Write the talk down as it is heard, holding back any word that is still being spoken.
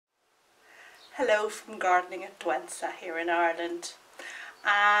Hello from Gardening at Douentza here in Ireland,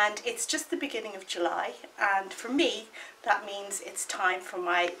 and it's just the beginning of July, and for me that means it's time for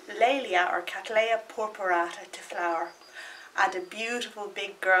my Laelia or Cattleya purpurata to flower, and a beautiful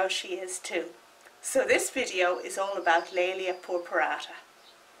big girl she is too. So this video is all about Laelia purpurata.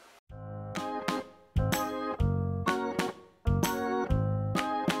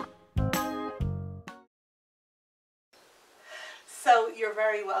 So you're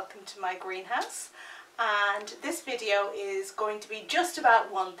very welcome to my greenhouse, and this video is going to be just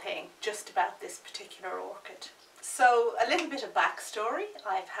about one thing, just about this particular orchid. So a little bit of backstory.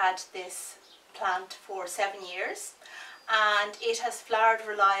 I've had this plant for 7 years and it has flowered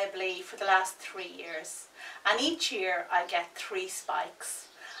reliably for the last 3 years, and each year I get 3 spikes,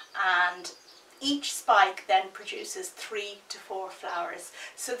 and each spike then produces 3 to 4 flowers.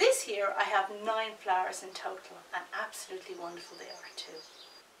 So this year I have 9 flowers in total, and absolutely wonderful they are too.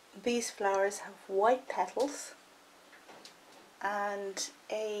 These flowers have white petals and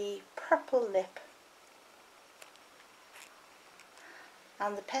a purple lip,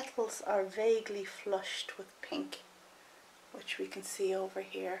 and the petals are vaguely flushed with pink, which we can see over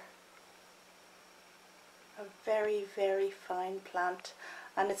here. A very, very fine plant.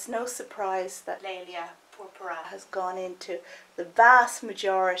 And it's no surprise that Laelia purpurata has gone into the vast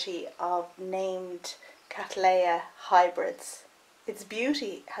majority of named Cattleya hybrids. Its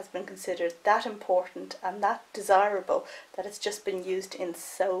beauty has been considered that important and that desirable that it's just been used in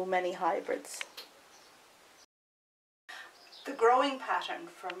so many hybrids. The growing pattern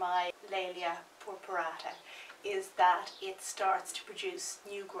for my Laelia purpurata is that it starts to produce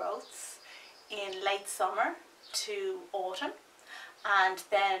new growths in late summer to autumn. And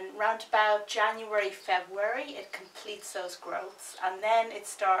then round about January, February it completes those growths, and then it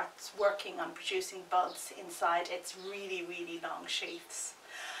starts working on producing buds inside its really, really long sheaths.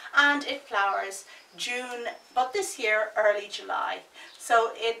 And it flowers June, but this year early July.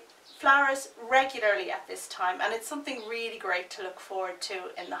 So it flowers regularly at this time, and it's something really great to look forward to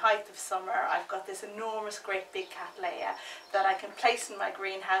in the height of summer. I've got this enormous great big Cattleya that I can place in my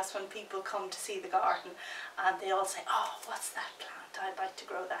greenhouse when people come to see the garden, and they all say, "Oh, what's that plant? I'd like to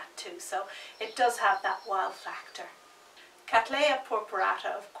grow that too." So it does have that wow factor. Cattleya purpurata,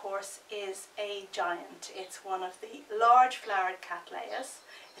 of course, is a giant. It's one of the large flowered Cattleyas.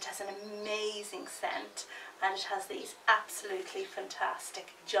 It has an amazing scent, and it has these absolutely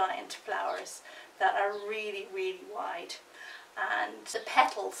fantastic giant flowers that are really, really wide. And the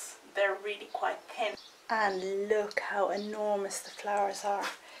petals, they're really quite thin. And look how enormous the flowers are.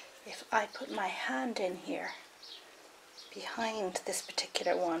 If I put my hand in here, behind this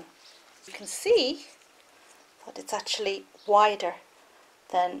particular one, you can see that it's actually wider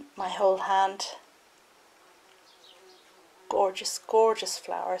than my whole hand. Gorgeous, gorgeous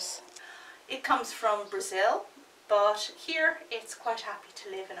flowers. It comes from Brazil, but here it's quite happy to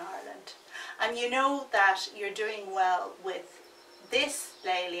live in Ireland. And you know that you're doing well with this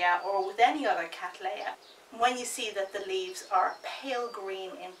Laelia or with any other Cattleya when you see that the leaves are pale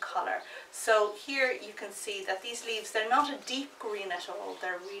green in colour. So here you can see that these leaves, they're not a deep green at all,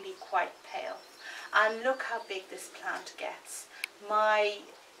 they're really quite pale. And look how big this plant gets. My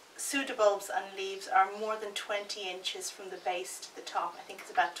pseudobulbs and leaves are more than 20 inches from the base to the top. I think it's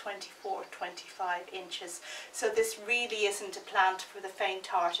about 24, 25 inches. So this really isn't a plant for the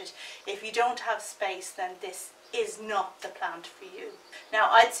faint-hearted. If you don't have space, then this is not the plant for you. Now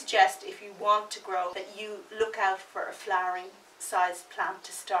I'd suggest, if you want to grow, that you look out for a flowering sized plant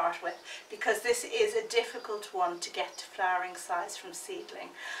to start with, because this is a difficult one to get to flowering size from seedling,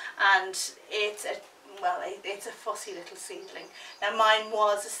 and it's a fussy little seedling. Now mine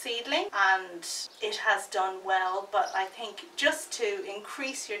was a seedling and it has done well, but I think just to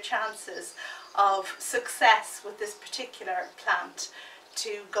increase your chances of success with this particular plant,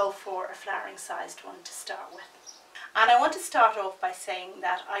 to go for a flowering sized one to start with. And I want to start off by saying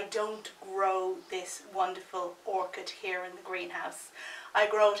that I don't grow this wonderful orchid here in the greenhouse. I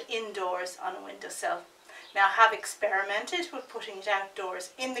grow it indoors on a windowsill. Now I have experimented with putting it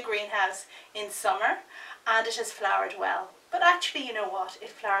outdoors in the greenhouse in summer, and it has flowered well. But actually, you know what, it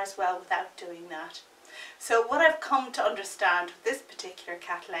flowers well without doing that. So what I've come to understand with this particular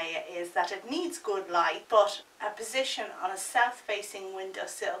Cattleya is that it needs good light, but a position on a south-facing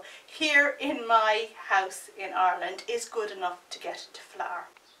windowsill here in my house in Ireland is good enough to get it to flower.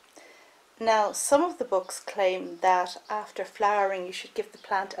 Now, some of the books claim that after flowering you should give the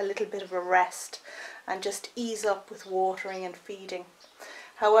plant a little bit of a rest and just ease up with watering and feeding.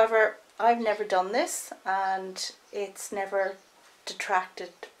 However, I've never done this, and it's never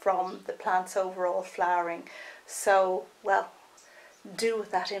detracted from the plant's overall flowering. So, well, do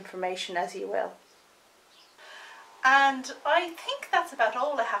with that information as you will. And I think that's about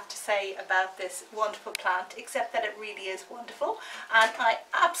all I have to say about this wonderful plant, except that it really is wonderful. And I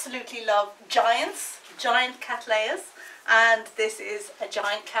absolutely love giant Cattleyas. And this is a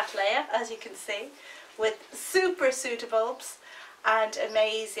giant Cattleya, as you can see, with super pseudobulbs and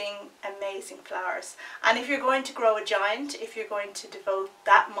amazing flowers. And if you're going to grow a giant, if you're going to devote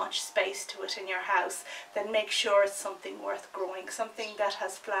that much space to it in your house, then make sure it's something worth growing, something that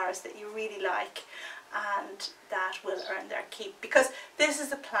has flowers that you really like and that will earn their keep. Because this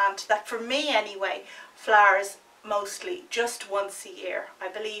is a plant that, for me anyway, flowers mostly just once a year. I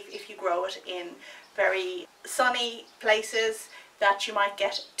believe if you grow it in very sunny places that you might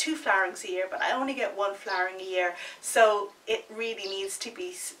get 2 flowerings a year, but I only get 1 flowering a year, so it really needs to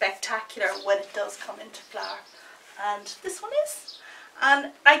be spectacular when it does come into flower. And this one is.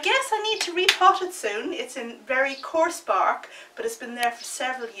 And I guess I need to repot it soon. It's in very coarse bark, but it's been there for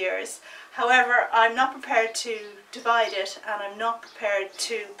several years. However, I'm not prepared to divide it, and I'm not prepared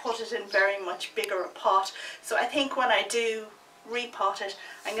to put it in very much bigger a pot. So I think when I do repot it,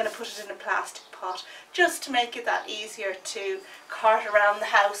 I'm going to put it in a plastic pot, just to make it that easier to cart around the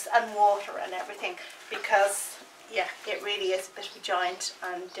house and water and everything, because yeah, it really is a bit of a giant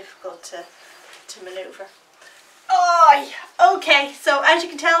and difficult to manoeuvre. Oh, okay, so as you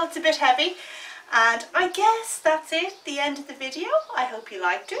can tell, it's a bit heavy, and I guess that's it, the end of the video. I hope you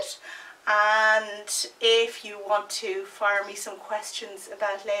liked it, and if you want to fire me some questions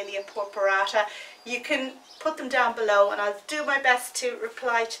about Laelia purpurata, you can put them down below, and I'll do my best to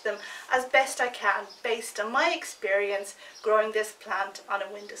reply to them as best I can based on my experience growing this plant on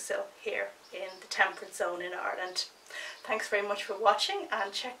a windowsill here in the temperate zone in Ireland. Thanks very much for watching,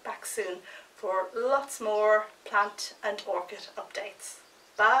 and check back soon for lots more plant and orchid updates.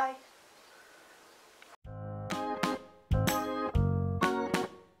 Bye!